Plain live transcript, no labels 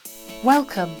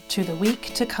Welcome to the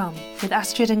week to come with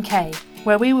Astrid and Kay,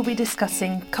 where we will be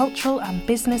discussing cultural and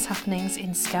business happenings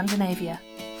in Scandinavia.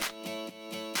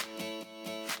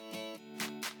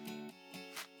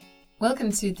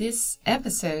 Welcome to this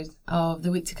episode of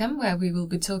the week to come, where we will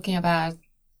be talking about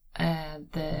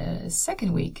the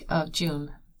second week of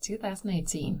June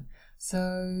 2018.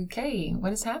 So, Kay,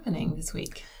 what is happening this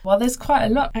week? Well, there's quite a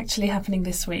lot actually happening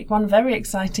this week. One very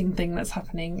exciting thing that's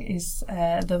happening is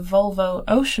the Volvo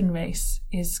Ocean Race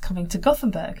is coming to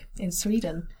Gothenburg in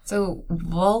Sweden. So,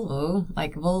 Volvo,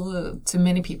 to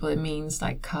many people it means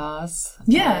like cars.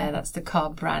 Yeah. That's the car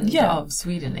brand of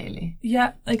Sweden, really.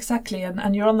 Yeah, exactly.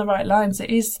 And you're on the right lines. It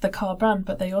is the car brand,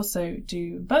 but they also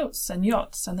do boats and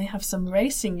yachts, and they have some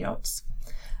racing yachts.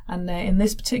 And in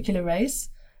this particular race,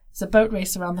 it's a boat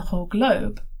race around the whole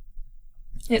globe.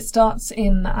 It starts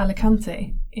in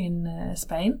Alicante in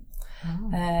Spain. Oh.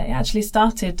 It actually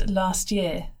started last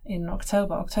year in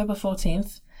October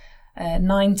 14th.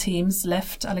 9 teams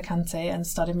left Alicante and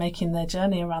started making their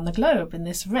journey around the globe in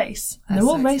this race. And they're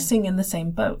all racing in the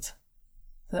same boat.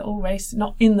 They're all racing,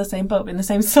 not in the same boat, but in the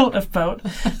same sort of boat.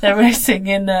 They're racing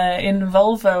in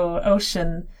Volvo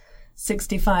Ocean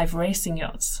 65 racing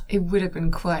yachts. It would have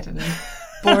been quite an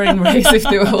boring race if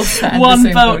they were all sat in one the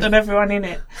same boat and everyone in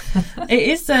it. It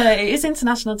is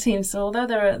international teams, so although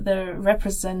there are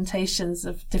representations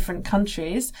of different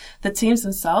countries, the teams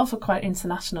themselves are quite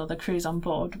international. The crews on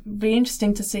board. It'll be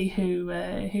interesting to see who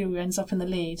ends up in the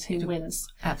lead, who wins.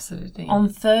 Absolutely. On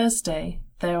Thursday,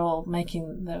 they're all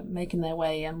making their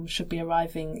way and should be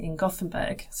arriving in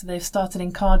Gothenburg. So they've started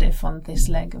in Cardiff on this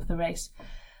leg of the race.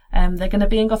 They're going to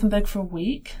be in Gothenburg for a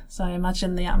week, so I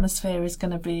imagine the atmosphere is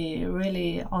going to be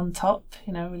really on top,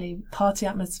 really party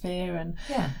atmosphere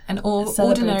and all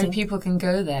ordinary people can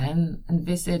go there and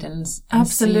visit and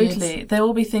absolutely. See it. There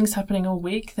will be things happening all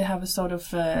week. They have a sort of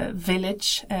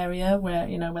village area where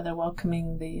they're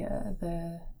welcoming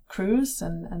the crews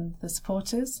and the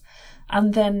supporters,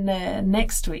 and then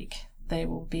next week they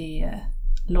will be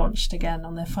launched again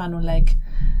on their final leg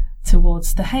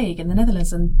towards The Hague in the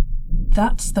Netherlands, and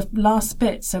that's the last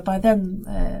bit. So by then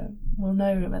we'll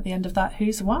know at the end of that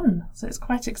who's won. So it's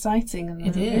quite exciting and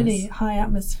a really high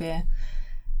atmosphere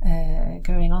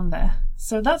going on there.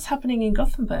 So that's happening in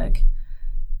Gothenburg.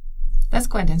 That's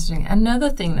quite interesting. Another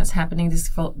thing that's happening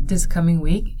this coming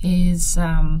week is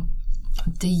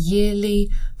the yearly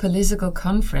political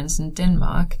conference in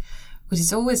Denmark, which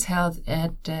is always held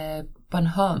at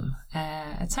Bornholm,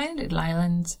 a tiny little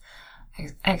island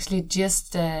actually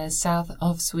just south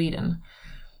of Sweden.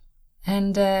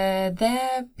 And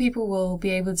there people will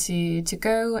be able to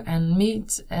go and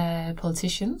meet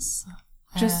politicians.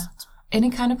 Just any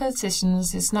kind of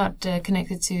politicians. It's not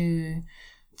connected to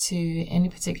any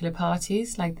particular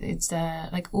parties. Like it's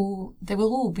they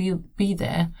will all be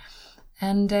there.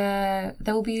 And there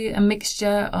will be a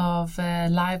mixture of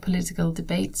live political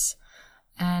debates.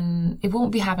 And it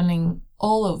won't be happening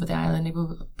all over the island. It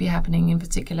will be happening in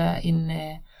particular in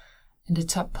the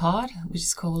top part, which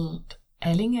is called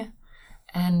Allinge.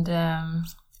 And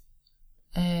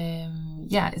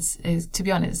it's to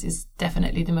be honest, it's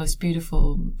definitely the most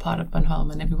beautiful part of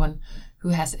Bornholm. And everyone who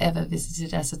has ever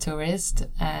visited as a tourist,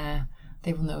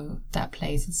 they will know that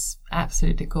place. It's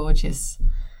absolutely gorgeous.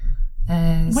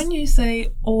 When you say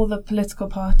all the political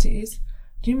parties,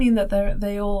 do you mean that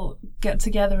they all get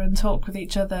together and talk with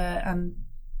each other and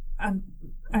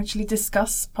actually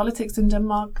discuss politics in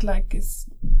Denmark? Like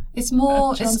it's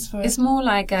more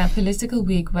like a political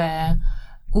week where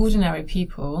ordinary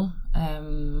people,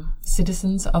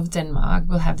 citizens of Denmark,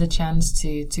 will have the chance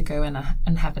to go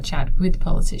and have a chat with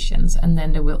politicians, and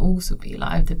then there will also be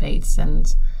live debates, and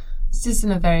it's just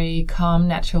in a very calm,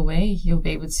 natural way. You'll be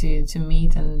able to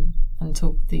meet and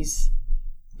talk with these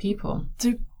people.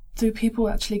 Do people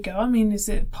actually go? I mean, is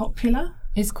it popular?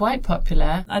 It's quite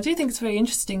popular. I do think it's very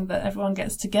interesting that everyone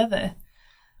gets together.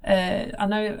 I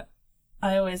know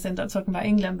I always end up talking about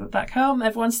England, but back home,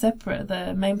 everyone's separate.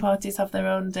 The main parties have their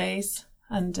own days,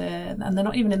 and they're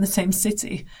not even in the same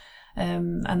city.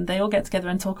 And they all get together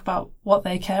and talk about what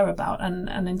they care about.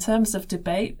 And in terms of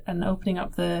debate and opening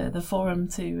up the forum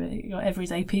to your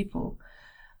everyday people,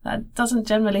 that doesn't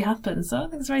generally happen. So I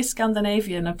think it's a very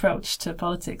Scandinavian approach to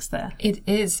politics there. It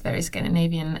is very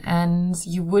Scandinavian, and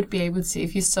you would be able to,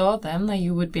 if you saw them,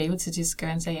 you would be able to just go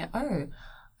and say,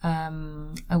 I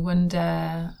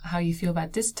wonder how you feel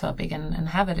about this topic, and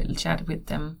have a little chat with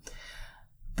them.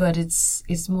 But it's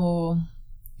more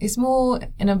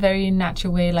in a very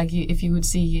natural way, like if you would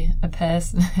see a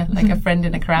person, like a friend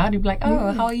in a crowd, you'd be like,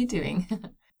 how are you doing?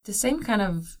 The same kind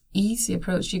of easy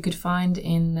approach you could find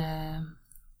in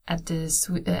at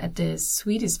the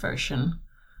Swedish version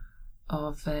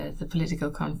of the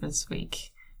Political Conference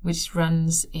Week, which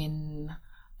runs in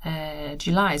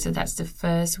July. So that's the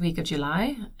first week of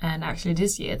July. And actually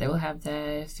this year they will have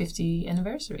their 50th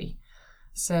anniversary.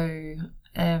 So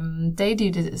they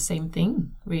do the same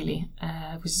thing, really,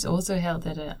 which is also held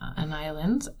at an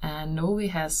island. And Norway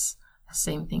has the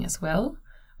same thing as well,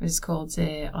 which is called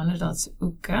the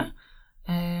Åndedalsuka,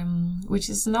 which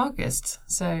is in August.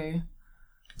 So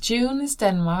June is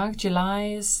Denmark, July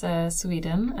is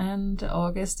Sweden, and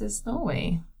August is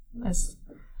Norway. That's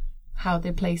how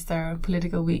they place their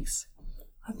political weeks.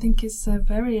 I think it's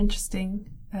very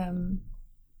interesting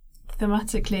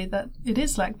thematically that it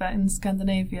is like that in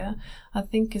Scandinavia. I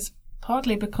think it's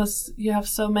partly because you have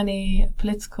so many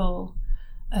political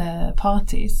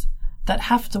parties that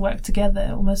have to work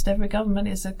together. Almost every government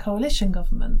is a coalition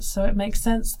government, so it makes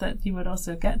sense that you would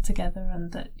also get together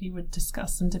and that you would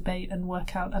discuss and debate and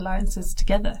work out alliances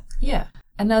together. Yeah.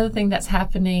 Another thing that's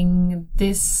happening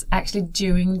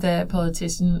during the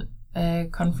politician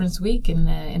conference week in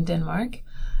Denmark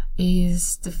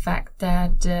is the fact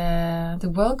that the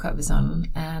World Cup is on,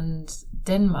 and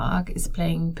Denmark is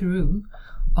playing Peru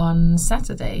on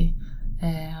Saturday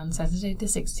the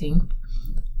 16th.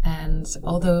 And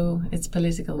although it's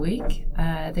political week,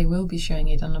 they will be showing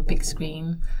it on a big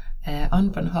screen on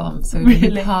Bornholm. So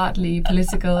it'll be partly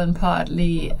political and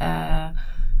partly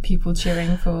people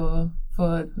cheering for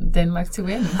Denmark to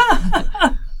win.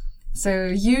 So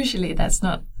usually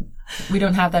we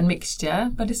don't have that mixture,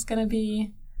 but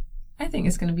I think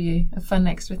it's going to be a fun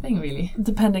extra thing, really.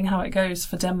 Depending how it goes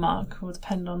for Denmark will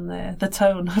depend on the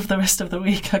tone of the rest of the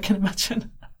week, I can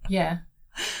imagine. Yeah.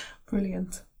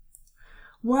 Brilliant.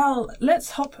 Well, let's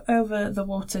hop over the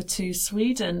water to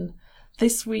Sweden.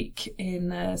 This week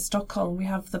in Stockholm, we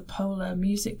have the Polar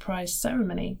Music Prize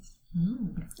ceremony.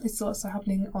 It's also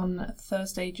happening on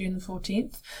Thursday, June the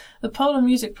 14th. The Polar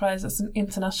Music Prize is an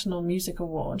international music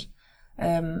award.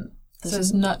 So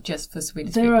it's not just for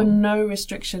Swedish people? There are no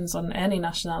restrictions on any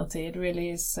nationality. It really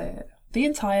is the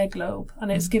entire globe,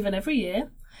 and it's given every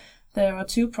year. There are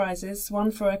 2 prizes,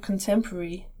 one for a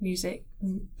contemporary music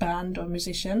band or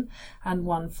musician and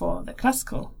one for the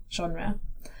classical genre.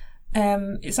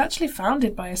 It's actually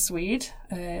founded by a Swede,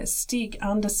 Stig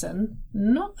Andersson,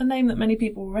 not a name that many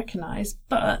people recognise,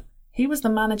 but he was the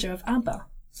manager of ABBA.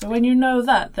 So when you know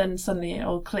that, then suddenly it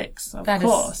all clicks, of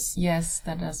course. Yes,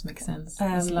 that does make sense.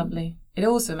 That's lovely. It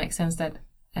also makes sense that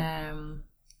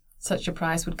such a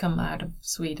prize would come out of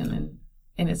Sweden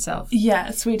in itself.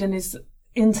 Yeah, Sweden is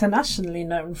internationally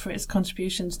known for its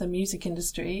contribution to the music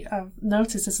industry. I've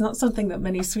noticed it's not something that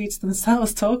many Swedes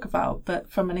themselves talk about, but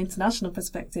from an international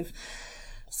perspective,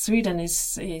 Sweden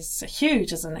is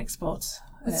huge as an export.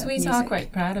 The Swedes are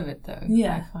quite proud of it, though.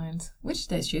 Yeah, I find, which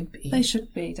they should be. They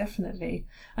should be, definitely.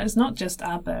 And it's not just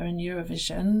ABBA and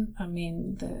Eurovision. I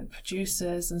mean, the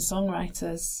producers and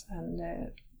songwriters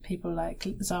and people like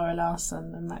Zara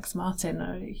Larsson and Max Martin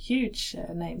are huge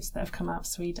names that have come out of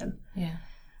Sweden. Yeah.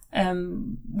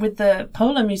 With the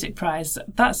Polar Music Prize,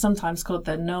 that's sometimes called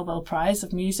the Nobel Prize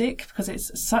of Music because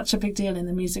it's such a big deal in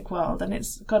the music world, and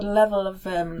it's got a level of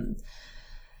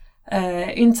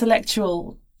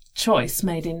intellectual choice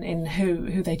made in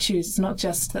who they choose. It's not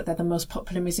just that they're the most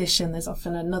popular musician. There's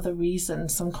often another reason,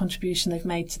 some contribution they've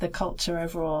made to the culture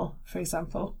overall, for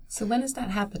example. So when is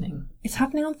that happening? It's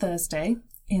happening on Thursday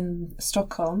in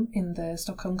Stockholm, in the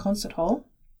Stockholm Concert Hall.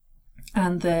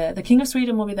 And the King of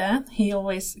Sweden will be there. He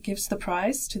always gives the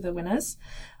prize to the winners.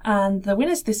 And the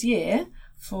winners this year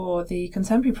for the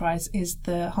Contemporary Prize is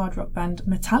the hard rock band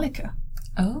Metallica.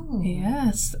 Oh.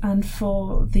 Yes. And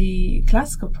for the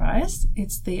Classical Prize,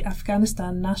 it's the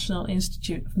Afghanistan National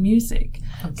Institute of Music.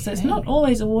 Okay. So it's not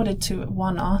always awarded to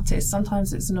one artist.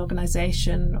 Sometimes it's an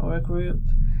organisation or a group.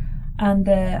 And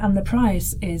the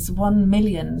prize is 1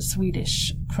 million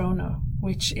Swedish kronor,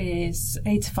 which is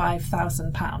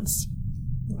 £85,000,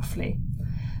 roughly.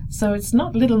 So it's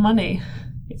not little money.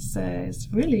 It's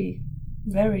really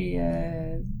very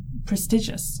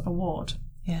prestigious award.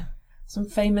 Yeah. Some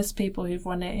famous people who've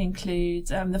won it include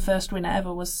the first winner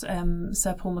ever was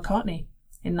Sir Paul McCartney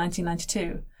in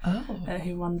 1992,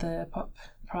 who won the pop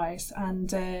prize,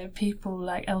 and people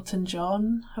like Elton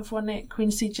John have won it.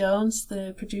 Quincy Jones,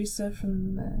 the producer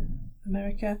from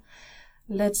America,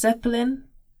 Led Zeppelin,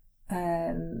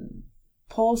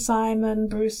 Paul Simon,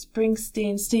 Bruce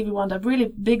Springsteen, Stevie Wonder. Really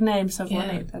big names have won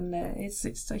it, and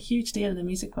it's a huge deal in the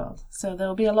music world. So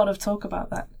there'll be a lot of talk about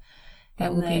that.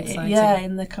 That will be exciting. Yeah,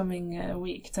 in the coming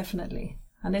week, definitely.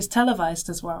 And it's televised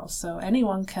as well, so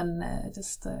anyone can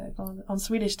just go on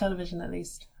Swedish television at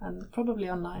least, and probably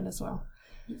online as well.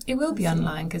 It will be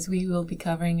online because we will be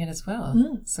covering it as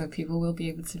well. So people will be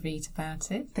able to read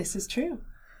about it. This is true.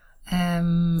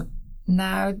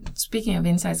 Now, speaking of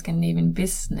Inside Scandinavian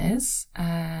Business,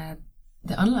 the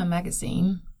online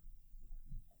magazine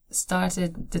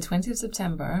started the 20th of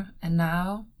September, and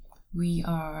now we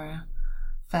are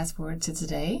fast forward to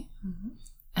today.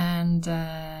 And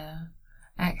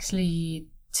actually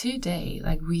today,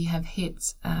 we have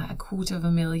hit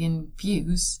 250,000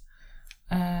 views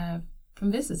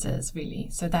from visitors, really.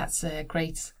 So that's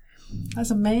great.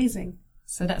 That's amazing.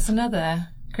 So that's another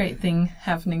great thing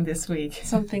happening this week.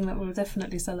 Something that we'll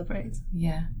definitely celebrate.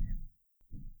 Yeah.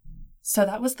 So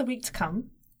that was the week to come.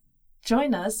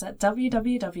 Join us at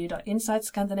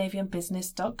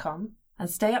www.insidescandinavianbusiness.com and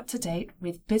stay up to date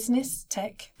with business,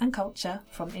 tech and culture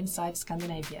from inside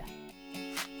Scandinavia.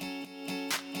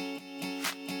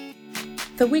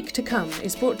 The Week to Come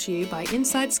is brought to you by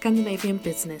Inside Scandinavian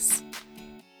Business.